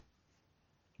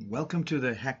Welcome to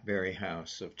the Hackberry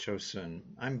House of Chosun.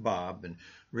 I'm Bob, and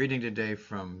reading today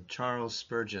from Charles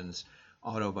Spurgeon's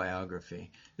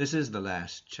Autobiography. This is the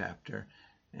last chapter,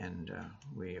 and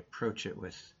we approach it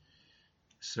with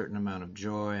a certain amount of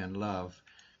joy and love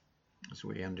as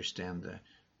we understand the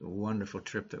wonderful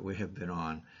trip that we have been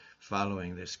on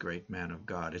following this great man of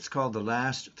God. It's called The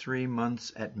Last 3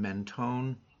 Months at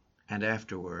Mentone and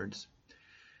Afterwards,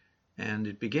 and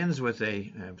it begins with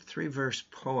a 3-verse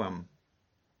poem,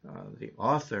 the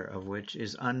author of which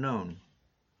is unknown.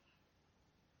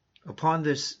 Upon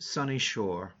this sunny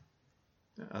shore,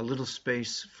 a little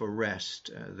space for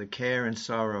rest, the care and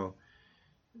sorrow,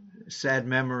 sad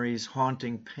memories,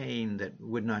 haunting pain that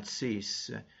would not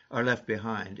cease, are left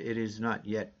behind. It is not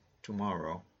yet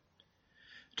tomorrow.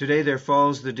 Today there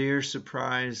falls the dear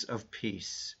surprise of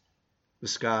peace. The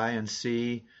sky and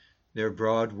sea, their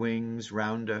broad wings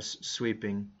round us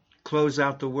sweeping, close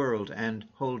out the world and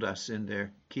hold us in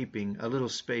their keeping, a little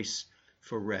space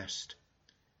for rest.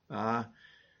 Ah,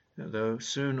 though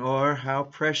soon o'er, how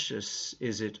precious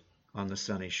is it on the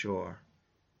sunny shore.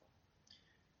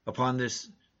 Upon this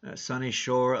sunny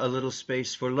shore a little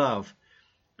space for love,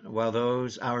 while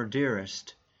those our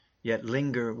dearest yet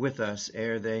linger with us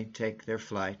ere they take their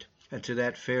flight to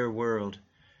that fair world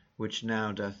which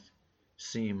now doth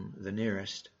seem the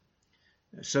nearest.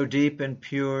 So deep and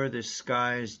pure this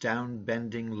sky's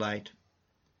down-bending light,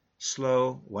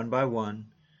 slow, one by one,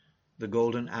 the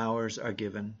golden hours are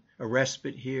given, a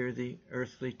respite here the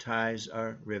earthly ties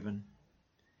are riven.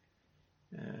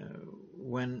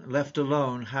 When left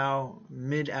alone, how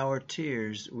mid our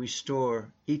tears we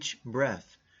store each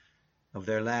breath of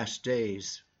their last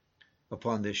days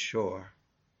upon this shore.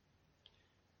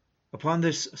 Upon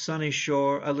this sunny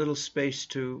shore a little space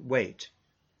to wait,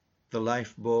 the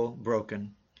life bowl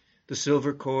broken, the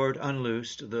silver cord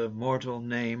unloosed, the mortal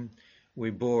name we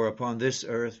bore upon this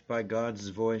earth by God's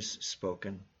voice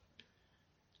spoken.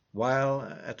 While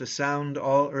at the sound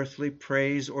all earthly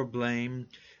praise or blame,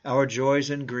 our joys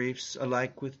and griefs,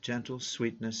 alike with gentle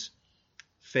sweetness,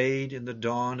 fade in the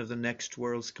dawn of the next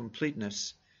world's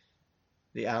completeness,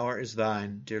 the hour is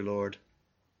thine, dear Lord.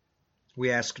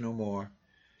 We ask no more,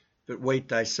 but wait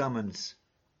thy summons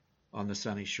on the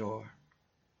sunny shore.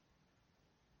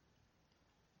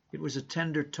 It was a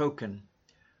tender token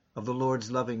of the Lord's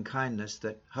loving kindness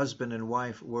that husband and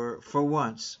wife were, for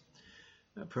once,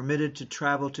 permitted to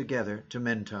travel together to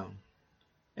Mentone,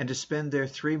 and to spend their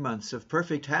 3 months of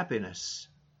perfect happiness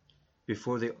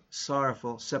before the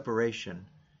sorrowful separation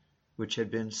which had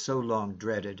been so long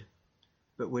dreaded,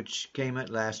 but which came at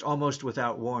last almost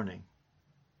without warning.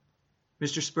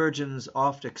 Mr. Spurgeon's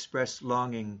oft-expressed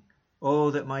longing,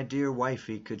 "Oh, that my dear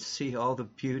wifey could see all the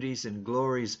beauties and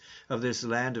glories of this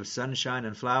land of sunshine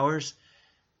and flowers,"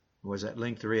 was at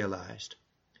length realized,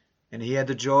 and he had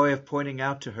the joy of pointing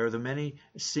out to her the many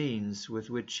scenes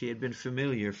with which he had been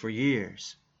familiar for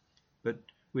years, but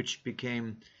which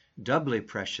became doubly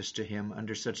precious to him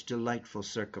under such delightful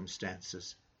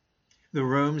circumstances. The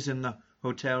rooms in the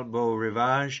Hotel Beau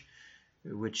Rivage,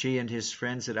 which he and his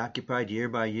friends had occupied year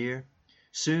by year,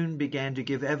 soon began to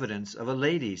give evidence of a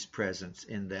lady's presence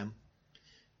in them.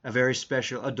 A very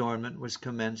special adornment was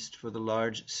commenced for the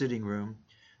large sitting-room,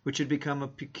 which had become a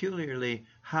peculiarly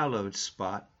hallowed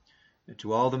spot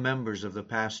to all the members of the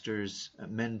pastor's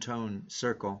Mentone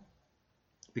circle,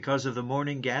 because of the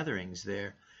morning gatherings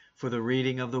there for the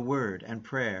reading of the Word and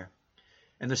prayer,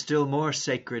 and the still more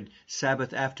sacred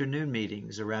Sabbath afternoon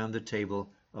meetings around the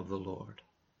table of the Lord.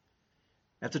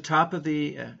 At the top of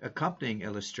the accompanying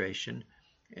illustration,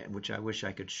 which I wish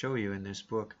I could show you in this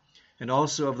book, and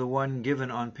also of the one given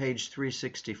on page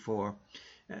 364,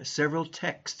 several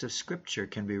texts of Scripture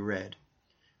can be read.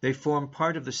 They form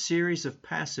part of the series of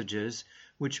passages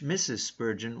which Mrs.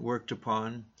 Spurgeon worked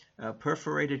upon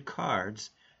perforated cards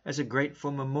as a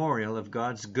grateful memorial of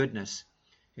God's goodness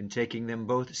in taking them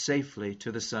both safely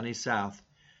to the sunny South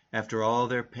after all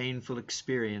their painful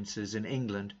experiences in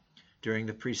England during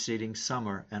the preceding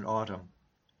summer and autumn.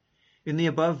 In the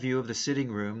above view of the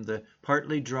sitting-room, the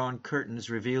partly drawn curtains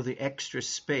reveal the extra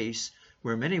space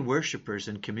where many worshippers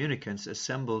and communicants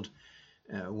assembled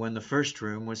when the first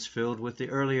room was filled with the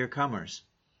earlier comers.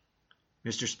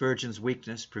 Mr. Spurgeon's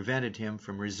weakness prevented him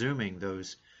from resuming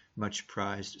those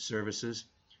much-prized services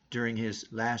during his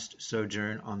last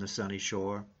sojourn on the sunny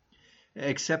shore,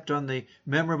 except on the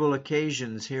memorable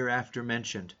occasions hereafter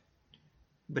mentioned.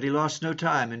 But he lost no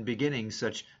time in beginning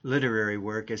such literary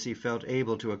work as he felt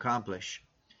able to accomplish.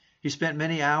 He spent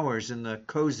many hours in the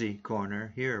cozy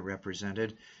corner here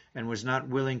represented, and was not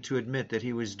willing to admit that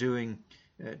he was doing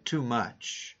too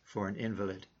much for an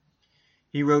invalid.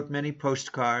 He wrote many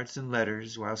postcards and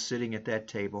letters while sitting at that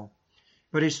table,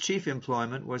 but his chief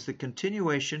employment was the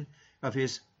continuation of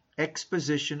his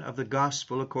exposition of the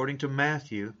Gospel according to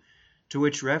Matthew, to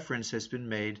which reference has been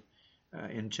made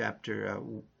in chapter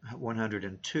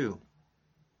 102.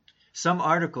 Some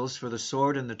articles for the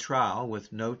Sword and the Trowel,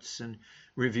 with notes and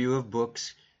review of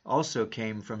books, also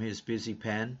came from his busy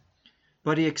pen,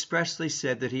 but he expressly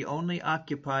said that he only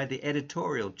occupied the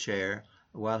editorial chair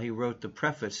while he wrote the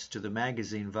preface to the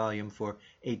magazine volume for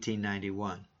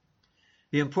 1891.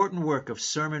 The important work of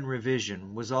sermon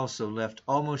revision was also left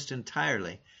almost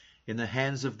entirely in the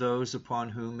hands of those upon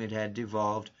whom it had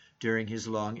devolved during his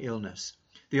long illness,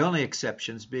 the only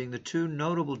exceptions being the two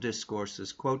notable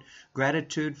discourses, quote,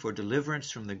 Gratitude for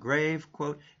Deliverance from the Grave,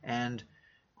 quote, and,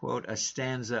 quote, A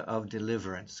Stanza of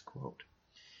Deliverance, quote,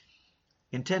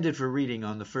 intended for reading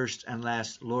on the first and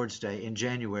last Lord's Day in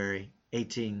January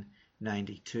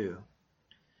 1892.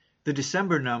 The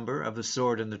December number of The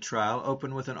Sword and the Trowel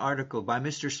opened with an article by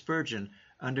Mr. Spurgeon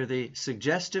under the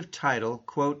suggestive title,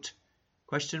 quote,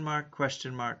 question mark,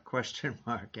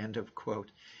 end of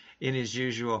quote. In his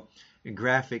usual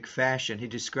graphic fashion, he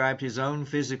described his own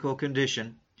physical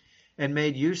condition and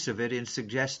made use of it in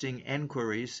suggesting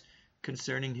enquiries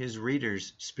concerning his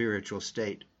reader's spiritual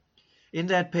state. In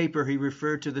that paper he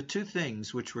referred to the two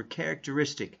things which were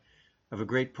characteristic of a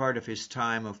great part of his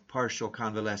time of partial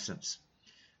convalescence: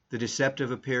 the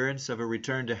deceptive appearance of a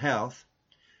return to health,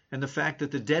 and the fact that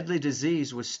the deadly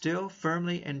disease was still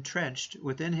firmly entrenched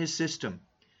within his system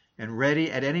and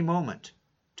ready at any moment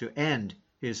to end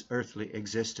his earthly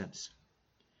existence.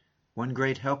 One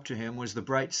great help to him was the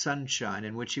bright sunshine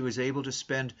in which he was able to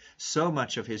spend so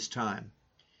much of his time.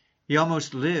 He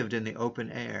almost lived in the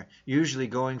open air, usually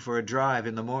going for a drive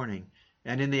in the morning,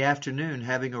 and in the afternoon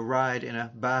having a ride in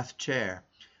a bath chair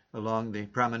along the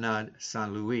Promenade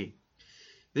Saint-Louis.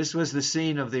 This was the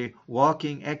scene of the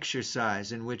walking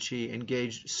exercise in which he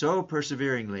engaged so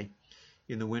perseveringly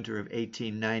in the winter of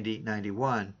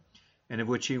 1890-91, and of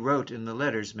which he wrote in the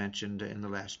letters mentioned in the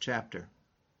last chapter.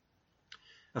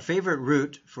 A favorite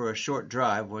route for a short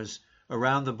drive was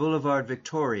around the Boulevard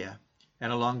Victoria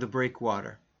and along the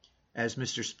breakwater, as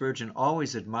Mr. Spurgeon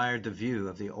always admired the view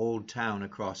of the old town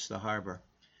across the harbor.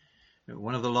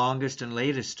 One of the longest and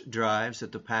latest drives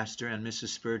that the pastor and Mrs.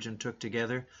 Spurgeon took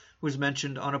together was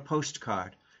mentioned on a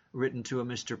postcard written to a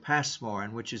Mr. Passmore,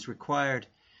 and which is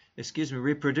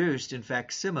reproduced in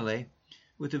facsimile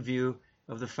with a view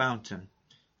of the fountain.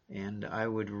 And I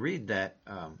would read that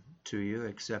to you,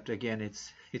 except again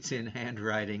it's in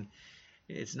handwriting.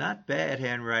 It's not bad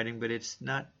handwriting, but it's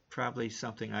not probably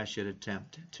something I should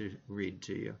attempt to read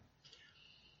to you.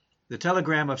 The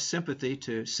telegram of sympathy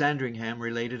to Sandringham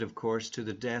related, of course, to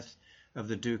the death of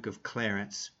the Duke of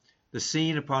Clarence. The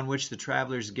scene upon which the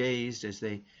travelers gazed as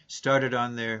they started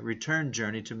on their return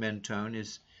journey to Mentone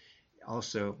is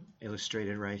also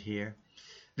illustrated right here.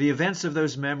 The events of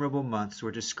those memorable months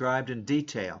were described in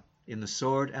detail in The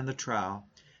Sword and the Trowel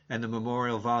and the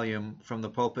memorial volume From the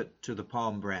Pulpit to the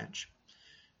Palm Branch.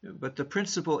 But the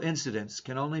principal incidents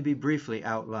can only be briefly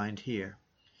outlined here.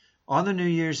 On the New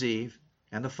Year's Eve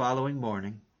and the following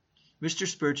morning, Mr.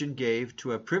 Spurgeon gave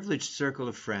to a privileged circle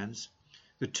of friends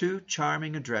the two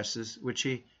charming addresses which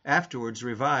he afterwards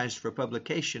revised for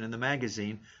publication in the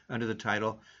magazine under the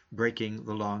title Breaking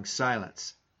the Long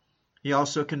Silence. He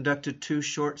also conducted two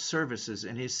short services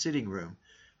in his sitting room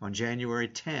on January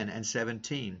 10 and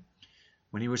 17,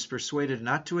 when he was persuaded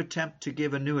not to attempt to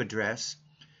give a new address,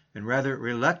 and rather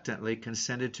reluctantly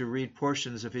consented to read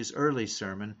portions of his early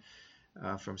sermon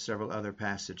from several other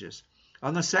passages.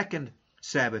 On the second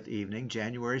Sabbath evening,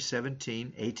 January 17,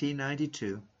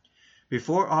 1892,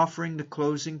 before offering the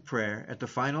closing prayer at the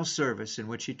final service in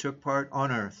which he took part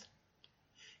on earth,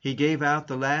 he gave out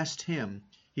the last hymn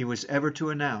he was ever to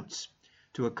announce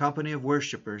to a company of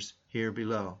worshippers here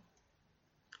below.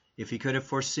 If he could have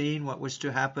foreseen what was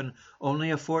to happen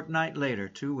only a fortnight later,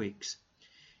 2 weeks,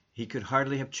 he could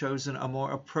hardly have chosen a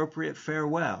more appropriate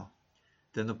farewell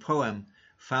than the poem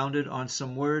founded on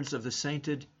some words of the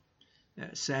sainted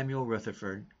Samuel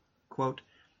Rutherford, quote,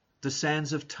 The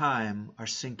sands of time are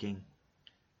sinking,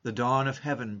 the dawn of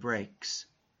heaven breaks,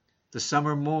 the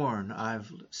summer morn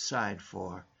I've sighed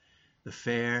for, the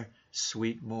fair,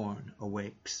 sweet morn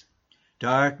awakes.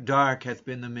 Dark, dark hath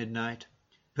been the midnight,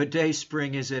 but day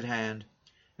spring is at hand,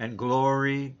 and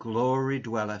glory, glory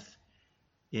dwelleth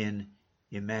in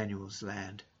Emmanuel's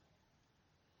land.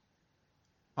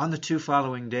 On the 2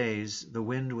 following days the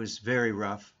wind was very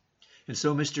rough, and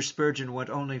so Mr. Spurgeon went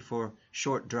only for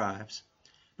short drives.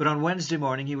 But on Wednesday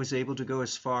morning he was able to go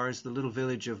as far as the little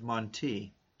village of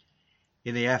Monteith.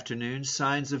 In the afternoon,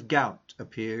 signs of gout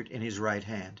appeared in his right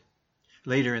hand.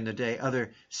 Later in the day,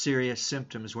 other serious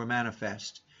symptoms were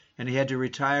manifest, and he had to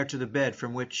retire to the bed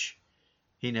from which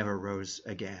he never rose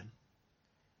again.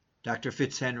 Dr.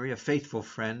 Fitzhenry, a faithful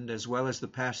friend, as well as the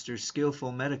pastor's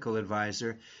skillful medical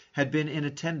adviser, had been in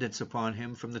attendance upon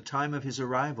him from the time of his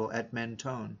arrival at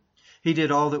Mentone. He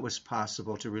did all that was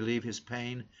possible to relieve his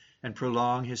pain and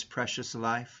prolong his precious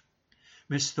life.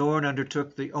 Miss Thorne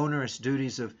undertook the onerous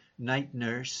duties of night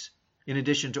nurse, in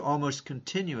addition to almost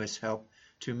continuous help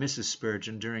to Mrs.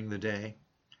 Spurgeon during the day.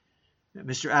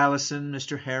 Mr. Allison,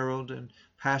 Mr. Harold, and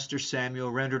Pastor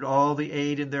Samuel rendered all the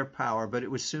aid in their power, but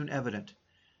it was soon evident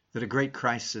that a great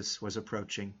crisis was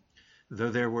approaching, though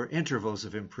there were intervals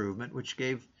of improvement which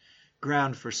gave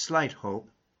ground for slight hope.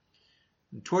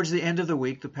 And towards the end of the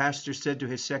week, the pastor said to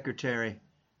his secretary,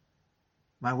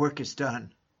 "My work is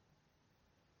done."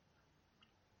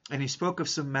 And he spoke of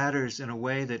some matters in a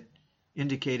way that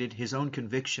indicated his own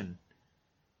conviction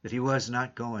that he was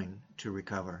not going to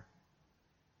recover.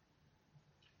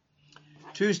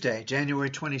 Tuesday, January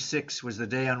 26, was the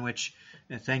day on which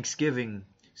thank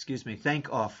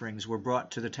offerings were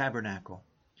brought to the tabernacle,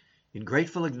 in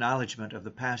grateful acknowledgment of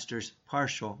the pastor's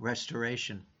partial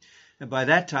restoration. And by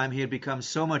that time he had become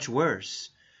so much worse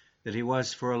that he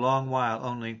was for a long while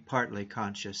only partly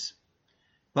conscious.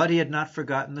 But he had not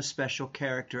forgotten the special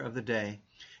character of the day,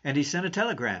 and he sent a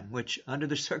telegram, which under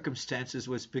the circumstances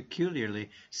was peculiarly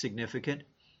significant.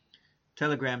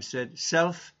 Telegram said,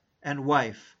 "Self and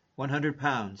wife,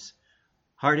 £100,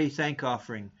 hearty thank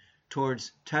offering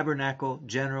towards tabernacle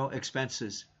general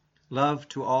expenses. Love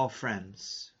to all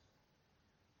friends."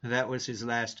 That was his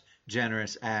last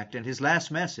generous act and his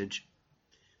last message,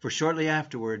 for shortly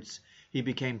afterwards he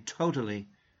became totally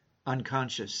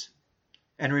unconscious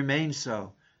and remained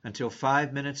so until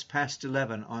 5 minutes past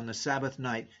 11 on the Sabbath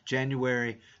night,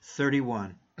 January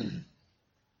 31,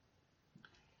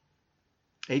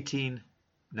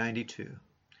 1892,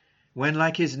 when,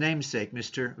 like his namesake,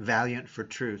 Mr. Valiant for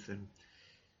Truth in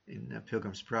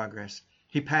Pilgrim's Progress,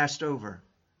 he passed over,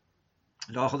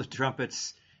 and all the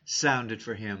trumpets sounded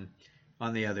for him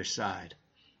on the other side.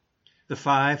 The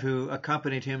 5 who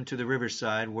accompanied him to the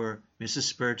riverside were Mrs.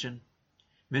 Spurgeon,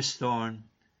 Miss Thorne,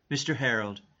 Mr.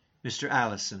 Harold, Mr.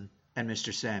 Allison, and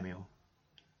Mr. Samuel.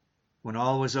 When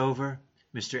all was over,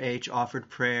 Mr. H. offered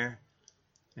prayer,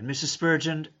 and Mrs.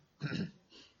 Spurgeon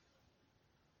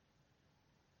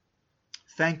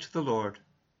thanked the Lord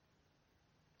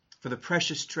for the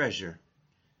precious treasure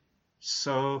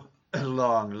so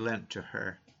long lent to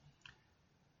her,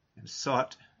 and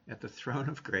sought at the throne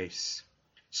of grace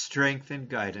strength and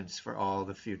guidance for all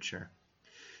the future.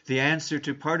 The answer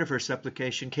to part of her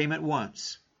supplication came at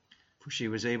once, for she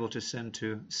was able to send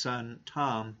to son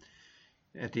Tom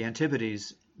at the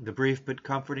Antipodes the brief but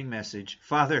comforting message,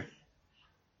 Father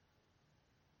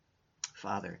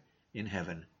in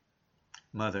heaven,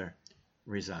 Mother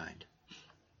resigned."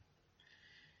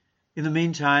 In the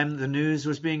meantime, the news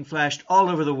was being flashed all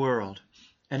over the world,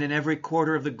 and in every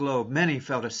quarter of the globe many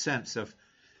felt a sense of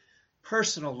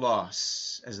personal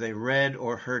loss as they read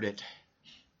or heard it.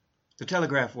 The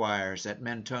telegraph wires at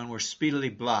Mentone were speedily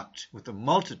blocked with the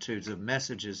multitudes of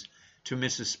messages to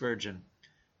Mrs. Spurgeon,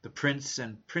 the Prince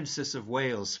and Princess of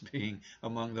Wales being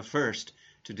among the first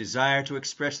to desire to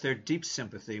express their deep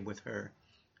sympathy with her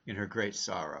in her great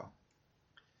sorrow.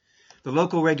 The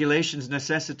local regulations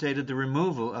necessitated the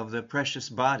removal of the precious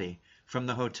body from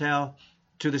the hotel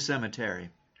to the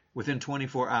cemetery within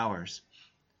 24 hours,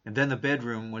 and then the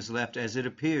bedroom was left as it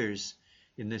appears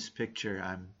in this picture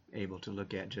I'm able to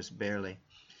look at just barely.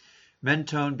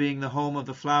 Mentone being the home of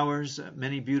the flowers,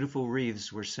 many beautiful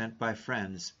wreaths were sent by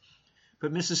friends,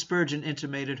 but Mrs. Spurgeon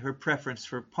intimated her preference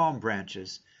for palm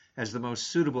branches as the most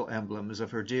suitable emblems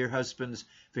of her dear husband's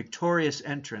victorious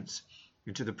entrance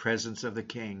into the presence of the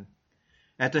King.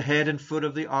 At the head and foot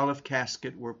of the olive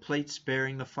casket were plates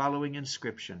bearing the following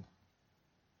inscription: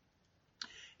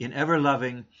 "In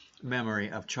ever-loving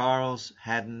memory of Charles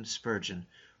Haddon Spurgeon,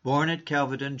 born at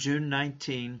Kelvedon, June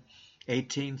 19,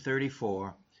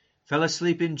 1834, fell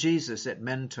asleep in Jesus at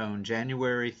Mentone,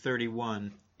 January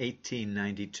 31,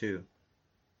 1892.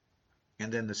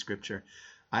 And then the scripture,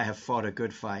 "I have fought a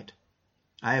good fight.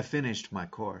 I have finished my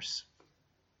course.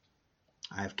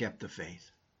 I have kept the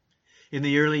faith." In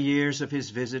the early years of his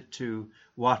visit to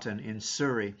Wotton in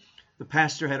Surrey, the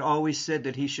pastor had always said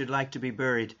that he should like to be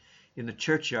buried in the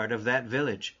churchyard of that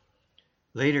village.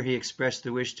 Later he expressed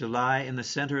the wish to lie in the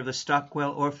center of the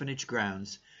Stockwell orphanage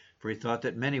grounds, for he thought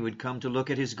that many would come to look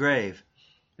at his grave,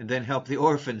 and then help the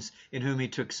orphans in whom he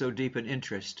took so deep an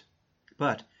interest.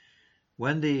 But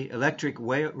when the electric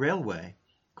railway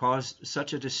caused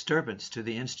such a disturbance to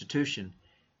the institution,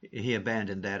 he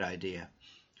abandoned that idea.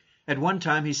 At one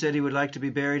time he said he would like to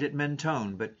be buried at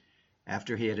Mentone, but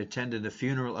after he had attended the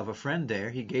funeral of a friend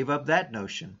there, he gave up that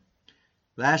notion.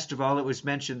 Last of all, it was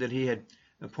mentioned that he had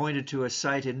appointed to a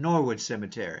site in Norwood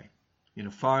Cemetery, in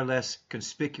a far less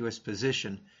conspicuous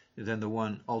position than the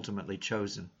one ultimately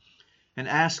chosen, and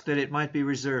asked that it might be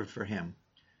reserved for him,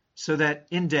 so that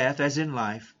in death, as in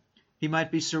life, he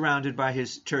might be surrounded by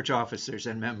his church officers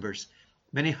and members,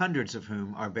 many hundreds of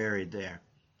whom are buried there.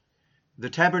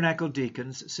 The Tabernacle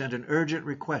deacons sent an urgent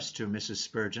request to Mrs.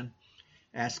 Spurgeon,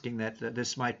 asking that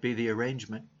this might be the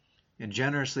arrangement, and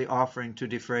generously offering to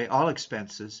defray all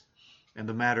expenses, and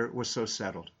the matter was so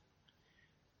settled.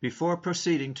 Before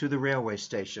proceeding to the railway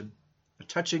station, a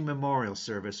touching memorial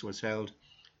service was held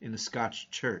in the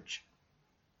Scotch church,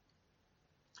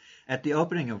 at the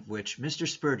opening of which Mr.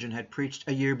 Spurgeon had preached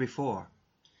a year before.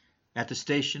 At the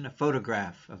station, a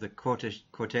photograph of the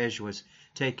cortege was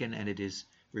taken, and it is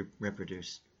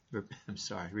reproduced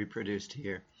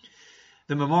here.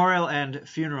 The memorial and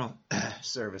funeral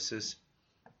services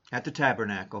at the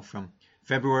Tabernacle from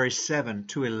February 7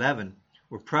 to 11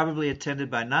 were probably attended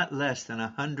by not less than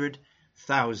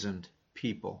 100,000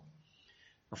 people.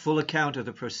 A full account of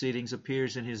the proceedings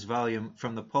appears in his volume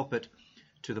From the Pulpit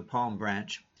to the Palm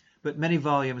Branch, but many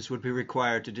volumes would be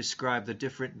required to describe the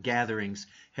different gatherings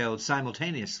held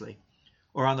simultaneously,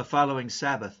 or on the following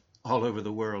Sabbath, all over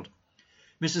the world.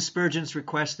 Mrs. Spurgeon's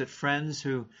request that friends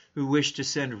who wished to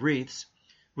send wreaths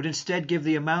would instead give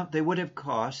the amount they would have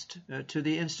cost to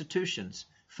the institutions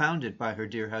founded by her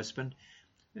dear husband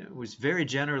was very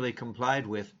generally complied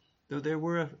with, though there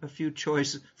were a few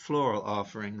choice floral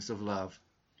offerings of love.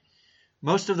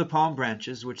 Most of the palm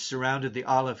branches which surrounded the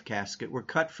olive casket were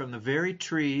cut from the very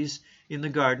trees in the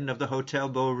garden of the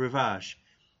Hôtel Beau Rivage,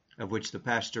 of which the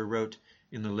pastor wrote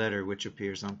in the letter which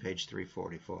appears on page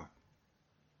 344.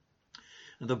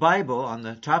 The Bible on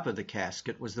the top of the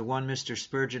casket was the one Mr.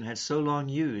 Spurgeon had so long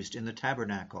used in the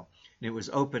tabernacle, and it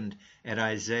was opened at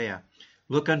Isaiah,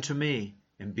 "Look unto me,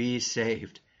 and be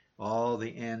saved, all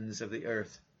the ends of the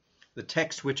earth," the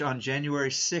text which on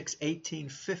January 6,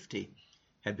 1850,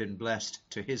 had been blessed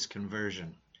to his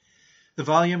conversion. The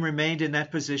volume remained in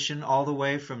that position all the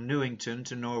way from Newington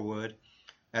to Norwood,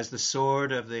 as the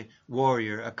sword of the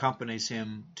warrior accompanies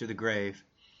him to the grave.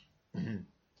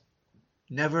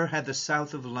 Never had the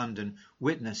south of London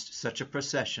witnessed such a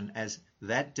procession as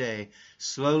that day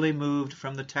slowly moved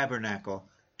from the tabernacle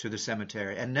to the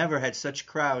cemetery, and never had such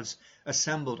crowds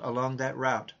assembled along that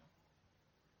route.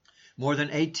 More than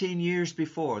 18 years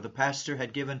before, the pastor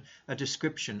had given a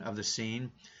description of the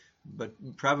scene,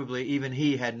 but probably even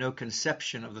he had no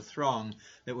conception of the throng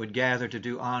that would gather to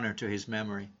do honor to his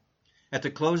memory. At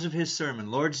the close of his sermon,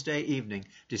 Lord's Day evening,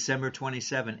 December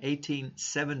 27,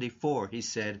 1874, he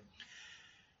said,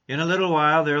 "In a little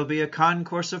while there will be a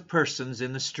concourse of persons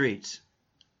in the streets,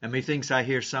 and methinks I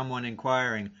hear someone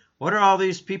inquiring, 'What are all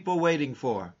these people waiting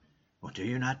for?' Well, do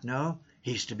you not know?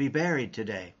 He's to be buried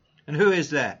today." "And who is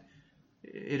that?"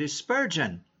 "It is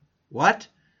Spurgeon." "What?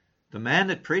 The man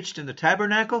that preached in the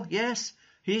tabernacle?" "Yes,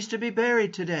 he's to be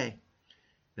buried today."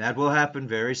 "That will happen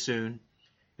very soon.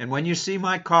 And when you see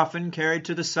my coffin carried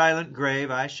to the silent grave,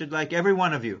 I should like every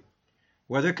one of you,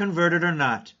 whether converted or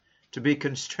not, to be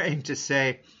constrained to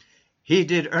say, 'He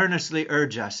did earnestly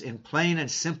urge us in plain and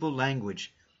simple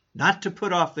language not to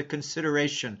put off the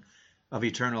consideration of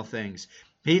eternal things.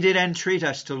 He did entreat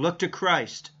us to look to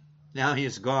Christ. Now he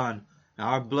is gone.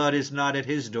 Our blood is not at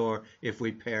his door if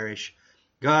we perish.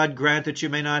 God grant that you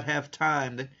may not have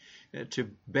time to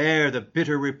bear the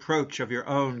bitter reproach of your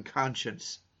own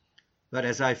conscience. But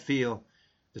as I feel,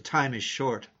 the time is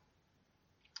short.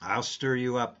 I'll stir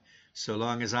you up so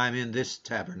long as I'm in this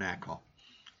tabernacle."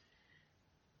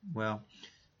 Well,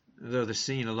 though the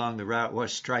scene along the route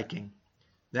was striking,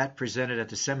 that presented at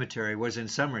the cemetery was in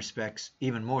some respects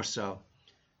even more so.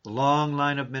 The long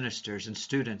line of ministers and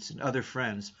students and other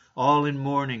friends, all in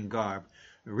mourning garb,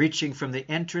 reaching from the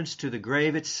entrance to the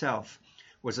grave itself,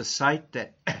 was a sight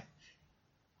that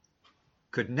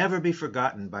could never be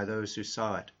forgotten by those who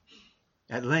saw it.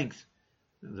 At length,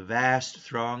 the vast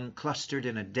throng clustered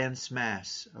in a dense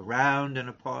mass around and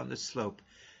upon the slope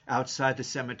outside the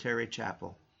cemetery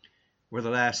chapel, where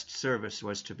the last service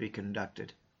was to be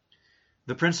conducted.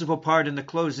 The principal part in the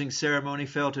closing ceremony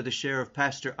fell to the share of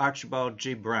Pastor Archibald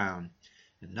G. Brown,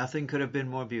 and nothing could have been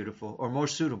more beautiful or more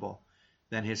suitable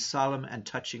than his solemn and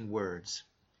touching words.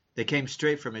 They came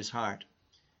straight from his heart,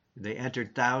 and they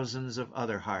entered thousands of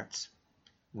other hearts.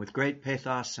 With great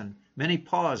pathos and many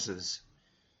pauses,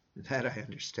 that I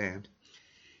understand,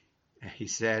 he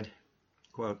said,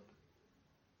 quote,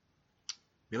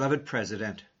 beloved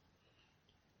President,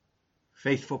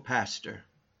 faithful pastor,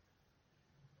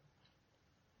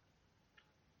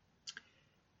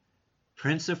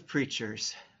 Prince of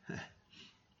Preachers,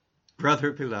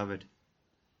 brother beloved,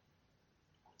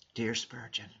 dear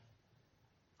Spurgeon,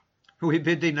 we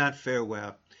bid thee not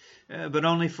farewell, but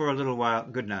only for a little while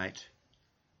good night.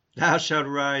 Thou shalt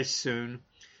rise soon,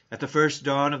 at the first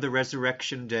dawn of the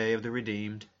resurrection day of the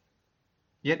redeemed.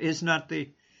 Yet is not the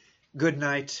good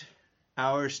night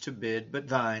ours to bid, but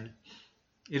thine.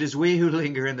 It is we who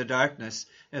linger in the darkness,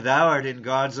 and thou art in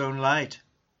God's own light.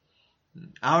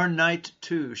 Our night,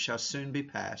 too, shall soon be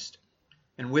past,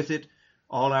 and with it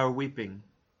all our weeping.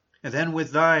 And then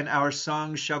with thine our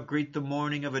songs shall greet the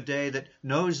morning of a day that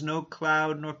knows no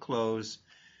cloud nor close,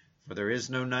 for there is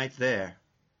no night there.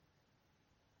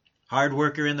 Hard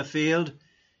worker in the field,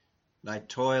 thy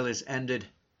toil is ended.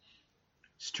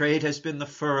 Straight has been the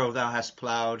furrow thou hast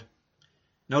ploughed.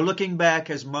 No looking back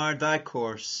has marred thy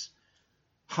course.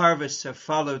 Harvests have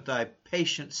followed thy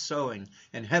patient sowing,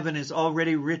 and heaven is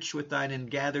already rich with thine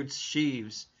ingathered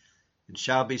sheaves, and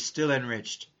shall be still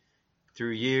enriched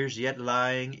through years yet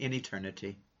lying in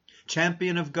eternity.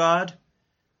 Champion of God,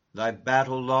 thy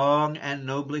battle long and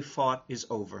nobly fought is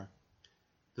over.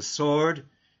 The sword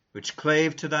which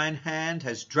clave to thine hand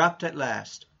has dropped at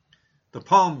last. The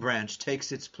palm branch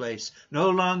takes its place. No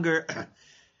longer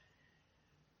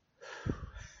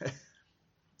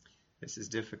this is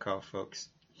difficult, folks.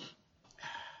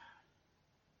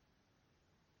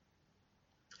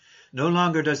 No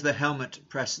longer does the helmet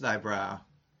press thy brow,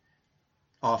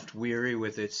 oft weary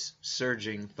with its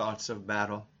surging thoughts of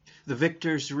battle. The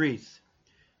victor's wreath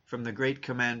from the great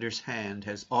commander's hand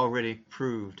has already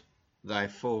proved thy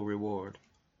full reward.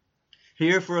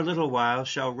 Here for a little while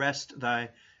shall rest thy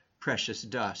precious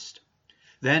dust.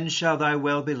 Then shall thy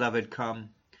well-beloved come,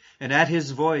 and at his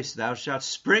voice thou shalt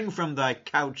spring from thy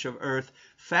couch of earth,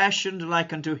 fashioned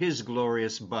like unto his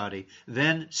glorious body.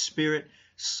 Then spirit,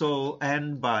 soul,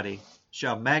 and body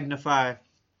shall magnify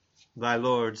thy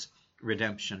Lord's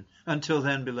redemption. Until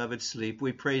then, beloved, sleep.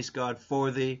 We praise God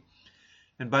for thee,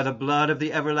 and by the blood of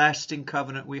the everlasting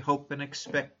covenant we hope and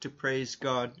expect to praise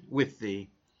God with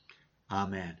thee.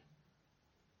 Amen.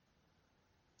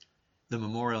 The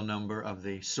memorial number of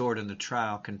the Sword and the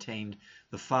Trowel contained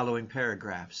the following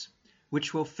paragraphs,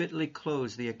 which will fitly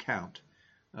close the account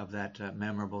of that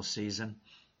memorable season.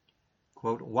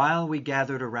 Quote, while we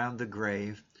gathered around the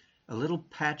grave, a little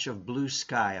patch of blue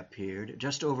sky appeared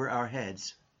just over our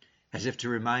heads, as if to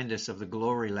remind us of the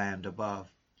glory land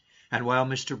above. And while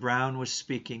Mr. Brown was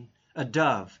speaking, a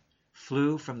dove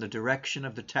flew from the direction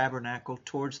of the tabernacle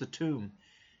towards the tomb,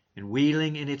 and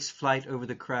wheeling in its flight over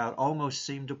the crowd almost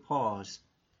seemed to pause.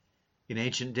 In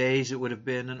ancient days it would have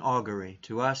been an augury.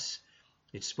 To us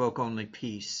it spoke only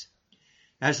peace.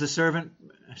 As the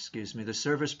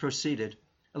service proceeded,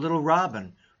 a little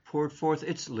robin poured forth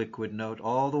its liquid note,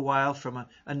 all the while from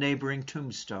a neighboring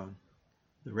tombstone.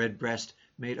 The redbreast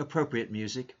made appropriate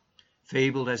music,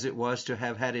 fabled as it was to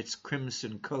have had its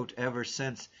crimson coat ever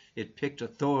since it picked a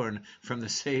thorn from the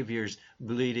Saviour's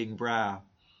bleeding brow.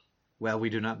 Well, we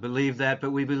do not believe that, but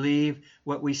we believe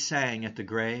what we sang at the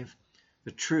grave,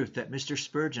 the truth that Mr.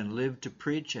 Spurgeon lived to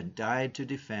preach and died to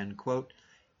defend. Quote,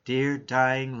 dear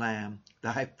dying Lamb,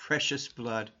 thy precious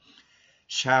blood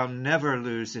shall never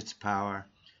lose its power,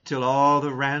 till all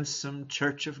the ransomed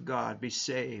church of God be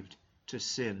saved to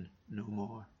sin no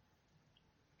more.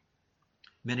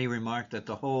 Many remarked that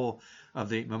the whole of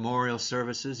the memorial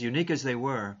services, unique as they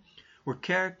were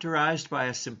characterized by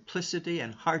a simplicity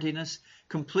and heartiness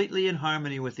completely in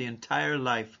harmony with the entire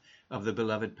life of the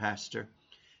beloved pastor.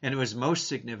 And it was most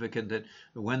significant that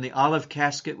when the olive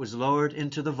casket was lowered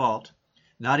into the vault,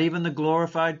 not even the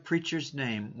glorified preacher's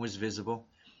name was visible.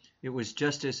 It was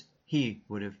just as he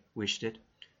would have wished it.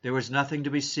 There was nothing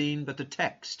to be seen but the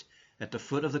text at the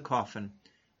foot of the coffin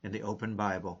and the open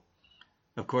Bible.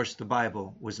 Of course, the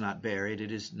Bible was not buried.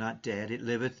 It is not dead. It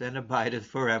liveth and abideth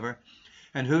forever.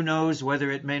 And who knows whether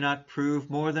it may not prove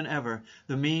more than ever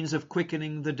the means of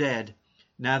quickening the dead,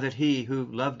 now that he who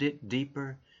loved it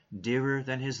deeper, dearer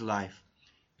than his life,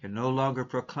 can no longer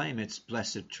proclaim its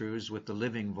blessed truths with the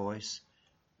living voice.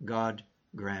 God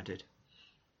grant it.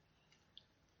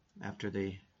 After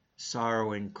the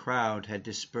sorrowing crowd had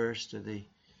dispersed, a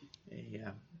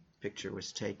picture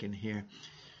was taken here.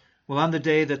 Well, on the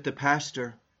day that the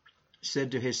pastor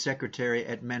said to his secretary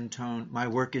at Mentone, my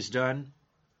work is done,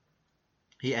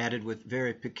 he added with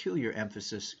very peculiar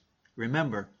emphasis,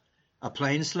 remember, a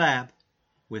plain slab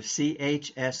with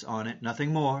CHS on it,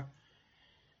 nothing more.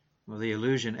 Well, the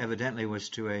allusion evidently was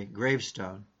to a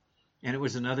gravestone, and it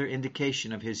was another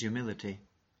indication of his humility.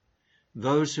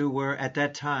 those who were at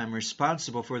that time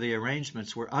responsible for the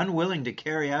arrangements were unwilling to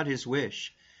carry out his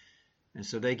wish, and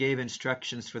so they gave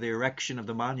instructions for the erection of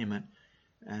the monument,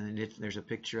 and there's a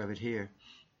picture of it here.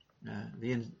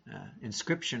 The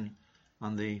inscription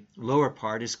on the lower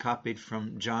part is copied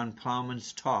from John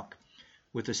Plowman's talk,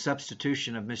 with the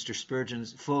substitution of Mr.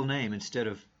 Spurgeon's full name instead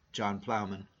of John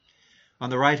Plowman. On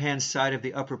the right-hand side of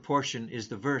the upper portion is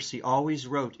the verse he always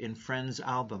wrote in friends'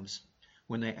 albums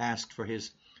when they asked for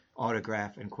his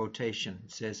autograph and quotation.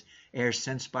 It says, "Ere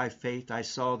since by faith I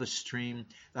saw the stream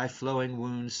thy flowing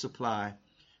wounds supply,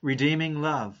 redeeming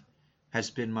love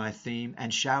has been my theme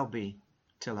and shall be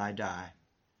till I die."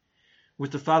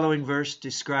 With the following verse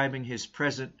describing his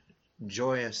present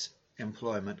joyous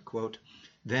employment, quote,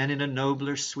 "Then in a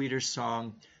nobler, sweeter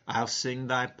song I'll sing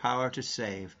thy power to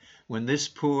save, when this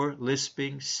poor,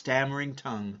 lisping, stammering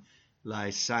tongue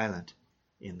lies silent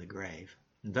in the grave."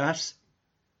 Thus,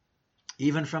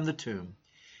 even from the tomb,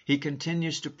 he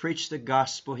continues to preach the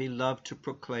gospel he loved to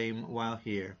proclaim while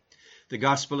here, the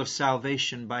gospel of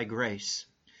salvation by grace,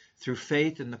 through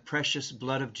faith in the precious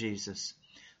blood of Jesus,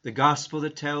 the gospel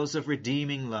that tells of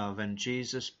redeeming love and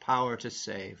Jesus' power to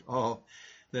save. Oh,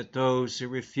 that those who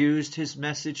refused his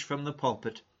message from the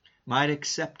pulpit might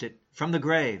accept it from the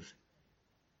grave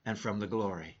and from the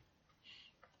glory.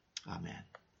 Amen.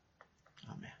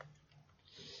 Amen.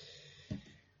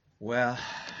 Well,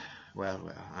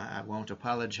 I won't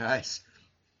apologize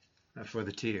for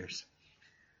the tears.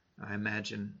 I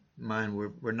imagine mine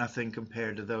were nothing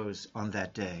compared to those on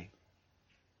that day.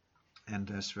 And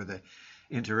as for the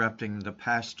interrupting the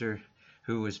pastor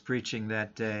who was preaching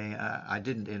that day, I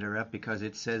didn't interrupt because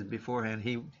it says beforehand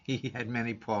he had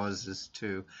many pauses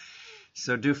too.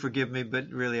 So do forgive me, but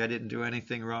really I didn't do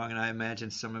anything wrong, and I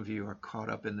imagine some of you are caught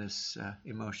up in this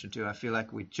emotion too. I feel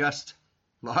like we just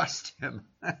lost him.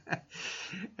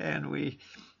 And we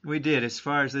did. As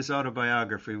far as this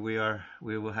autobiography, we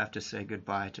will have to say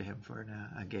goodbye to him for now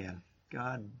again.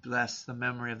 God bless the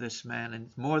memory of this man,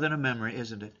 and more than a memory,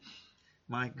 isn't it?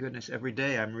 My goodness, every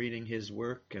day I'm reading his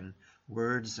work and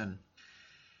words, and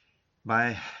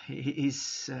he's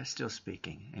still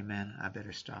speaking. Amen. I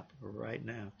better stop right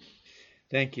now.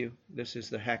 Thank you. This is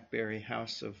the Hackberry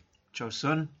House of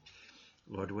Chosun.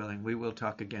 Lord willing, we will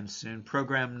talk again soon.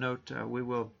 Program note, we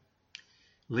will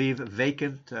leave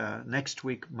vacant next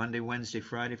week, Monday, Wednesday,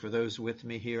 Friday, for those with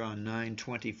me here on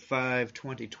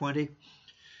 9/25/2020.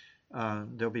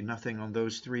 There'll be nothing on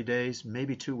those 3 days,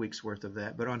 maybe 2 weeks worth of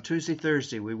that. But on Tuesday,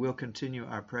 Thursday, we will continue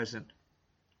our present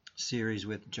series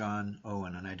with John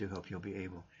Owen, and I do hope you'll be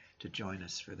able to join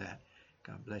us for that.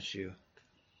 God bless you.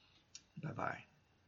 Bye-bye.